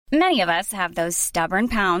Many of us have those stubborn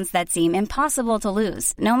pounds that seem impossible to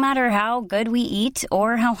lose, no matter how good we eat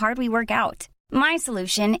or how hard we work out. My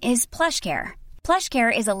solution is PlushCare.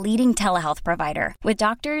 PlushCare is a leading telehealth provider with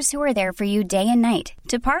doctors who are there for you day and night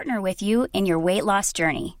to partner with you in your weight loss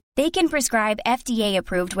journey. They can prescribe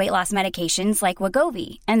FDA-approved weight loss medications like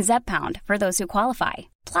Wegovy and Zepbound for those who qualify.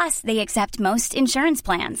 Plus, they accept most insurance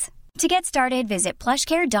plans. To get started, visit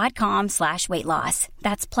plushcare.com/weightloss.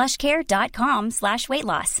 That's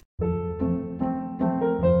plushcare.com/weightloss.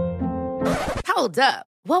 Hold up.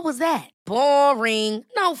 What was that? Boring.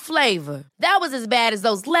 No flavor. That was as bad as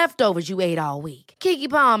those leftovers you ate all week. Keke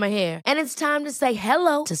Palmer here. And it's time to say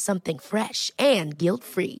hello to something fresh and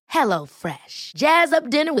guilt-free. Hello Fresh. Jazz up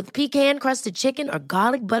dinner with pecan-crusted chicken or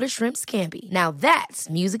garlic butter shrimp scampi. Now that's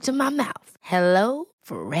music to my mouth. Hello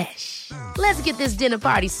Fresh. Let's get this dinner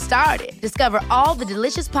party started. Discover all the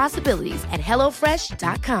delicious possibilities at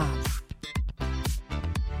HelloFresh.com.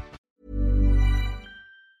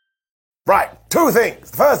 Right, two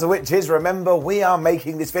things. The first of which is, remember, we are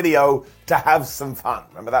making this video to have some fun.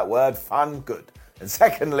 Remember that word, fun? Good. And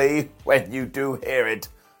secondly, when you do hear it,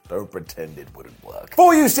 don't pretend it wouldn't work.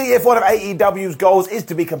 For you see, if one of AEW's goals is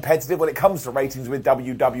to be competitive when it comes to ratings with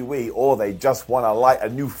WWE, or they just want to light a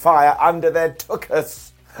new fire under their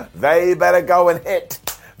tuchus, they better go and hit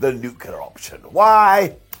the nuclear option.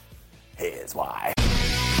 Why? Here's why.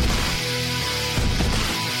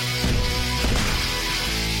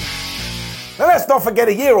 Now let's not forget,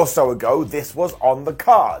 a year or so ago, this was on the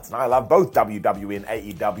cards. And I love both WWE and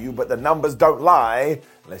AEW, but the numbers don't lie,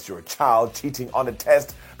 unless you're a child cheating on a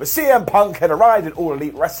test. But CM Punk had arrived at All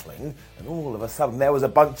Elite Wrestling, and all of a sudden there was a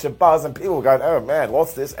bunch of buzz, and people were going, oh man,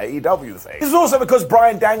 what's this AEW thing? This is also because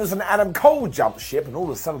Bryan Danielson and Adam Cole jumped ship, and all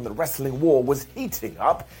of a sudden the wrestling war was heating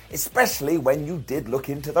up, especially when you did look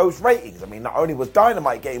into those ratings. I mean, not only was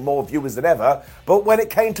Dynamite getting more viewers than ever, but when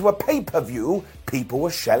it came to a pay-per-view, people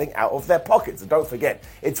were shelling out of their pockets. And don't forget,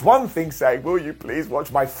 it's one thing saying, will you please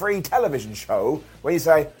watch my free television show, when you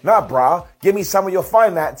say, nah brah, give me some of your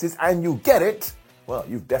finances and you get it. Well,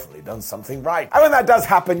 you've definitely done something right. And when that does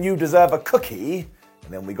happen, you deserve a cookie.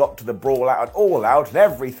 And then we got to the Brawl Out and All Out, and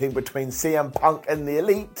everything between CM Punk and the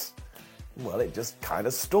Elite, well, it just kind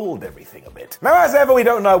of stalled everything a bit. Now, as ever, we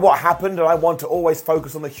don't know what happened, and I want to always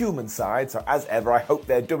focus on the human side, so as ever, I hope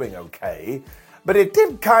they're doing okay. But it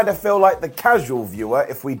did kind of feel like the casual viewer,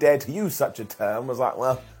 if we dare to use such a term, was like,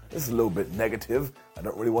 well, this is a little bit negative. I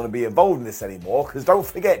don't really want to be involved in this anymore, because don't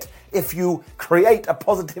forget, if you create a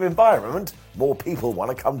positive environment, more people want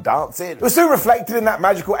to come dance in. It was soon reflected in that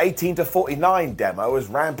magical 18-49 demo as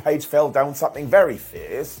Rampage fell down something very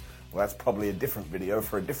fierce. Well, that's probably a different video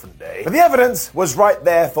for a different day. But the evidence was right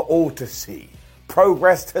there for all to see.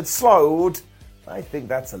 Progress had slowed. I think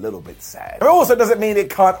that's a little bit sad. It also doesn't mean it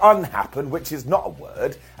can't unhappen, which is not a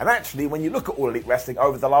word. And actually, when you look at All Elite Wrestling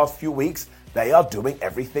over the last few weeks, they are doing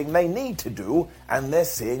everything they need to do, and they're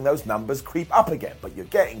seeing those numbers creep up again. But you're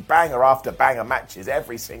getting banger after banger matches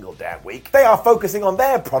every single damn week. They are focusing on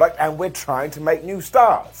their product, and we're trying to make new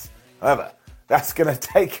stars. However, that's going to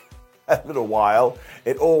take a little while.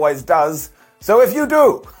 It always does. So if you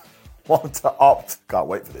do want to opt, can't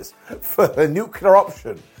wait for this, for the nuclear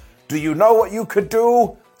option, do you know what you could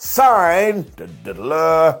do? Sign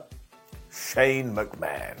Shane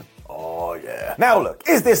McMahon. Oh, yeah. Now, look,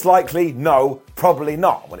 is this likely? No, probably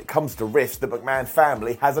not. When it comes to rifts, the McMahon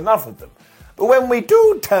family has enough of them. But when we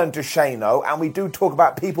do turn to Shane-O and we do talk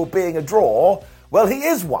about people being a draw, well, he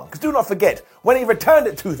is one. Because do not forget, when he returned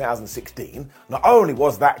in 2016, not only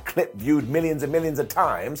was that clip viewed millions and millions of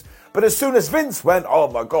times, but as soon as Vince went, oh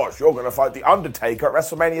my gosh, you're going to fight The Undertaker at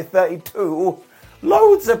WrestleMania 32,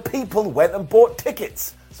 loads of people went and bought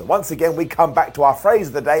tickets. So once again, we come back to our phrase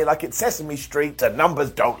of the day like it's Sesame Street, the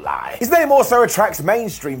numbers don't lie. His name also attracts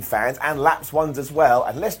mainstream fans and lapsed ones as well,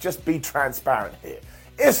 and let's just be transparent here.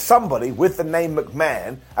 If somebody with the name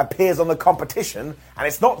McMahon appears on the competition, and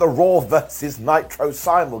it's not the Raw versus Nitro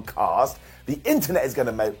simulcast, the internet is going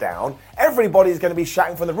to melt down, everybody's going to be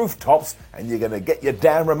shouting from the rooftops, and you're going to get your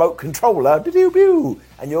damn remote controller, and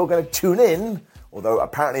you're going to tune in. Although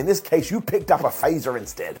apparently in this case you picked up a phaser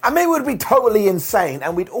instead. I mean, it would be totally insane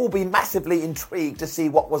and we'd all be massively intrigued to see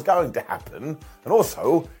what was going to happen. And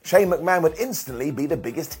also, Shane McMahon would instantly be the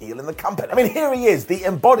biggest heel in the company. I mean, here he is, the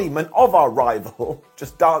embodiment of our rival,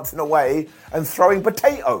 just dancing away and throwing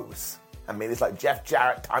potatoes. I mean, it's like Jeff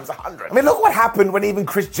Jarrett times 100. I mean, look what happened when even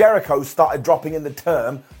Chris Jericho started dropping in the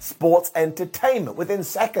term sports entertainment. Within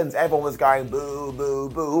seconds, everyone was going boo, boo,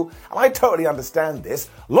 boo. And I totally understand this.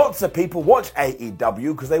 Lots of people watch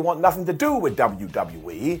AEW because they want nothing to do with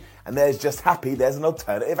WWE, and they're just happy there's an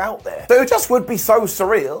alternative out there. So it just would be so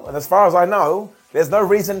surreal, and as far as I know, There's no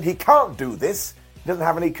reason he can't do this. He doesn't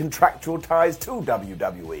have any contractual ties to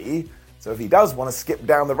WWE. So if he does want to skip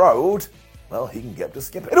down the road, well, he can get to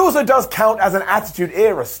skip it. It also does count as an Attitude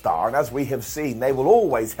Era star, and as we have seen, they will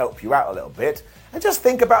always help you out a little bit. And just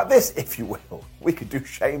think about this, if you will. We could do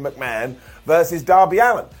Shane McMahon versus Darby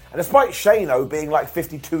Allin. And despite Shane-O being like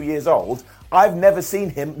 52 years old, I've never seen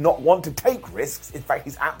him not want to take risks. In fact,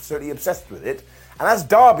 he's absolutely obsessed with it. And as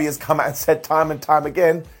Darby has come out and said time and time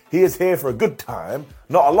again, he is here for a good time,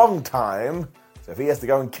 not a long time. So if he has to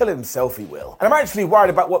go and kill himself, he will. And I'm actually worried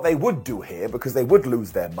about what they would do here, because they would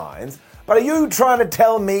lose their minds. But are you trying to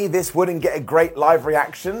tell me this wouldn't get a great live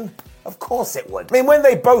reaction? Of course it would. I mean, when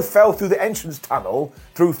they both fell through the entrance tunnel,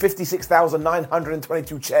 through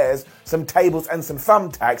 56,922 chairs, some tables and some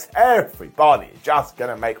thumbtacks, everybody is just going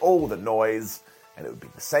to make all the noise. And it would be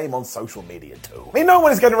the same on social media too. I mean, no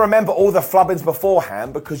one is going to remember all the flubbings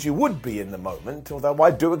beforehand because you would be in the moment, although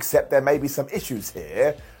I do accept there may be some issues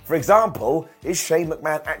here. For example, is Shane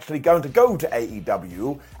McMahon actually going to go to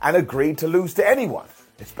AEW and agree to lose to anyone?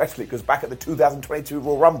 Especially because back at the 2022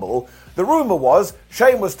 Royal Rumble, the rumor was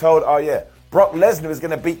Shane was told, oh yeah, Brock Lesnar is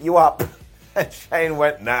going to beat you up. And Shane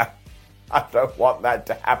went, nah, I don't want that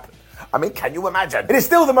to happen. I mean, can you imagine? It is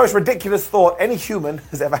still the most ridiculous thought any human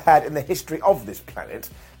has ever had in the history of this planet.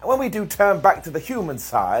 And when we do turn back to the human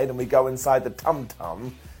side and we go inside the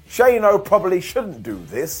tum-tum, Shane-O probably shouldn't do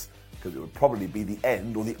this, because it would probably be the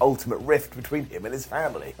end or the ultimate rift between him and his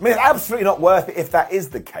family. I mean, it's absolutely not worth it if that is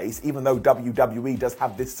the case, even though WWE does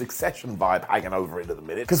have this Succession vibe hanging over it at the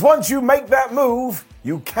minute. Because once you make that move,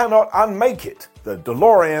 you cannot unmake it. The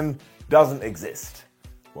DeLorean doesn't exist.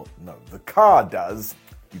 Well, no, the car does.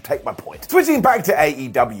 You take my point. Switching back to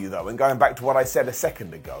AEW though, and going back to what I said a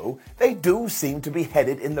second ago, they do seem to be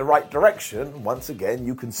headed in the right direction. Once again,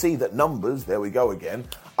 you can see that numbers, there we go again,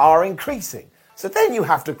 are increasing. So then you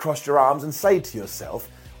have to cross your arms and say to yourself,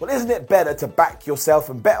 well, isn't it better to back yourself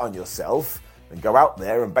and bet on yourself than go out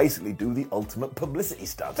there and basically do the ultimate publicity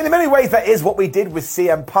stunt? And in many ways, that is what we did with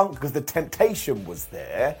CM Punk, because the temptation was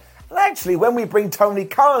there. And actually, when we bring Tony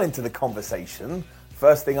Khan into the conversation,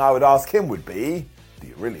 first thing I would ask him would be, do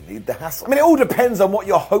you really need the hassle? I mean, it all depends on what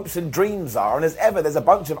your hopes and dreams are, and as ever, there's a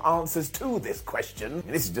bunch of answers to this question. And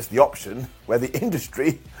this is just the option where the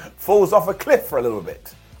industry falls off a cliff for a little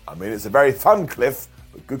bit. I mean, it's a very fun cliff,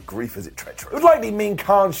 but good grief is it treacherous. It would likely mean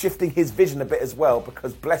Khan shifting his vision a bit as well,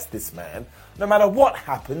 because bless this man, no matter what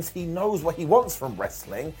happens, he knows what he wants from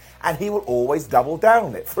wrestling, and he will always double down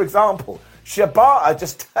on it. For example, Shibata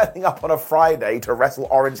just turning up on a Friday to wrestle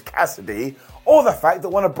Orange Cassidy, or the fact that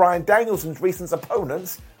one of Bryan Danielson's recent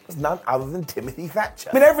opponents was none other than Timothy Thatcher.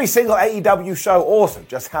 I mean, every single AEW show also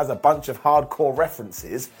just has a bunch of hardcore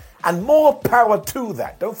references, and more power to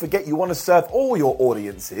that. Don't forget you want to serve all your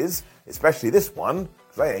audiences, especially this one,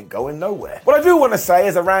 because they ain't going nowhere. What I do want to say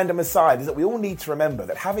as a random aside is that we all need to remember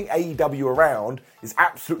that having AEW around is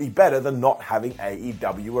absolutely better than not having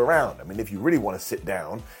AEW around. I mean, if you really want to sit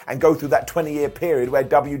down and go through that 20-year period where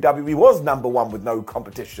WWE was number one with no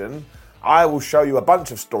competition, I will show you a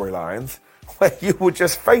bunch of storylines where you will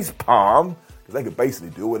just face palm, because they could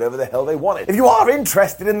basically do whatever the hell they wanted. If you are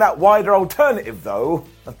interested in that wider alternative, though,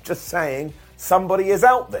 I'm just saying, somebody is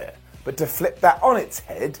out there. But to flip that on its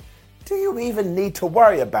head, do you even need to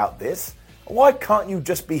worry about this? Why can't you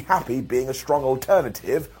just be happy being a strong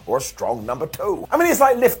alternative or a strong number two? I mean, it's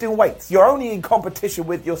like lifting weights. You're only in competition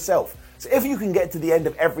with yourself. So if you can get to the end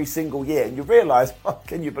of every single year and you realise, oh,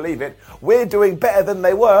 can you believe it, we're doing better than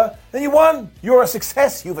they were, then you won. You're a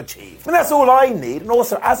success, you've achieved. And that's all I need. And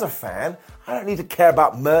also, as a fan, I don't need to care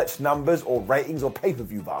about merch numbers or ratings or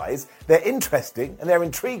pay-per-view buys. They're interesting and they're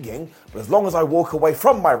intriguing, but as long as I walk away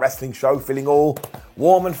from my wrestling show feeling all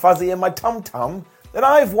warm and fuzzy in my tum-tum, then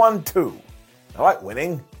I've won too. I like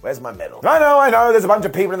winning. Where's my medal? I know, there's a bunch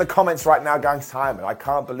of people in the comments right now going, Simon, I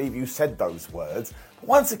can't believe you said those words. But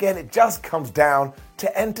once again, it just comes down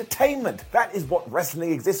to entertainment. That is what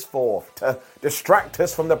wrestling exists for, to distract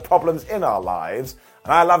us from the problems in our lives.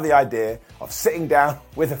 And I love the idea of sitting down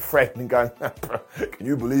with a friend and going, can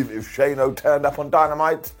you believe if Shane-O turned up on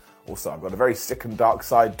Dynamite? Also, I've got a very sick and dark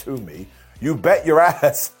side to me. You bet your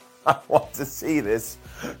ass I want to see this,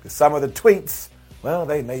 because some of the tweets, well,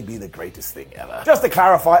 they may be the greatest thing ever. Just to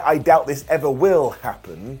clarify, I doubt this ever will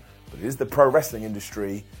happen, but it is the pro wrestling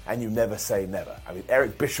industry, and you never say never. I mean,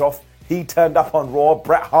 Eric Bischoff, he turned up on Raw,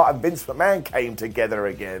 Bret Hart and Vince McMahon came together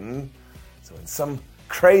again. So in some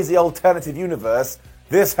crazy alternative universe,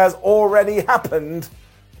 this has already happened,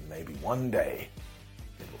 and maybe one day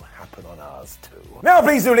it will happen on ours too. Now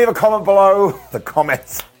please do leave a comment below the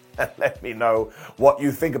comments and let me know what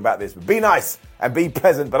you think about this. Be nice and be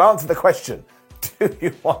pleasant, but answer the question. Do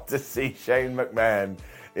you want to see Shane McMahon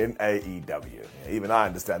in AEW? Even I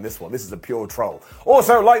understand this one. This is a pure troll.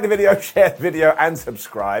 Also, like the video, share the video, and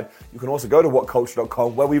subscribe. You can also go to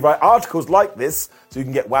whatculture.com where we write articles like this so you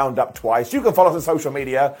can get wound up twice. You can follow us on social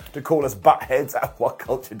media to call us buttheads at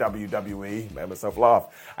WhatCultureWWE. Made myself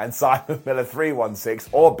laugh. And Simon Miller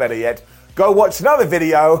 316, or better yet, go watch another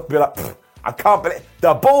video. Be like, I can't believe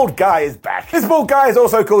the bald guy is back. This bald guy is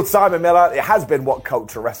also called Simon Miller. It has been What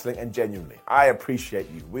Culture Wrestling, and genuinely, I appreciate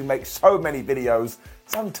you. We make so many videos.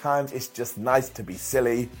 Sometimes it's just nice to be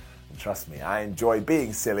silly. And trust me, I enjoy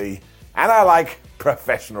being silly, and I like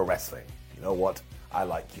professional wrestling. You know what? I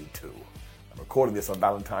like you too. I'm recording this on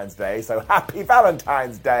Valentine's Day, so happy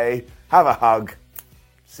Valentine's Day. Have a hug.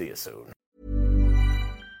 See you soon.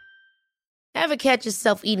 Ever catch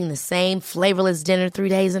yourself eating the same flavorless dinner 3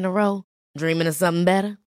 days in a row? Dreaming of something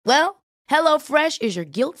better? Well, HelloFresh is your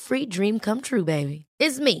guilt-free dream come true, baby.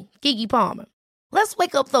 It's me, Keke Palmer. Let's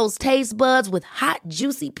wake up those taste buds with hot,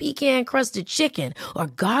 juicy pecan-crusted chicken or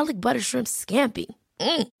garlic butter shrimp scampi.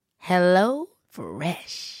 Hello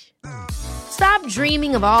Fresh. Stop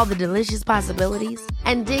dreaming of all the delicious possibilities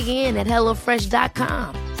and dig in at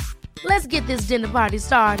HelloFresh.com. Let's get this dinner party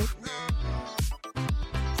started.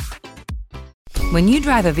 When you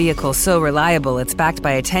drive a vehicle so reliable it's backed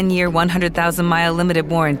by a 10-year, 100,000-mile limited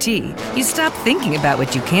warranty, you stop thinking about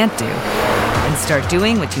what you can't do and start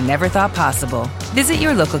doing what you never thought possible. Visit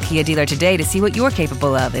your local Kia dealer today to see what you're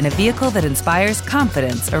capable of in a vehicle that inspires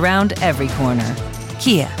confidence around every corner.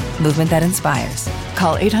 Kia, movement that inspires.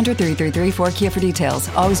 Call 800-333-4KIA for details.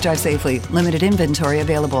 Always drive safely. Limited inventory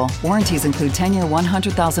available. Warranties include 10-year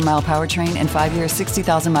 100,000-mile powertrain and 5-year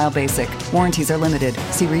 60,000-mile basic. Warranties are limited.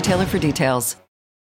 See retailer for details.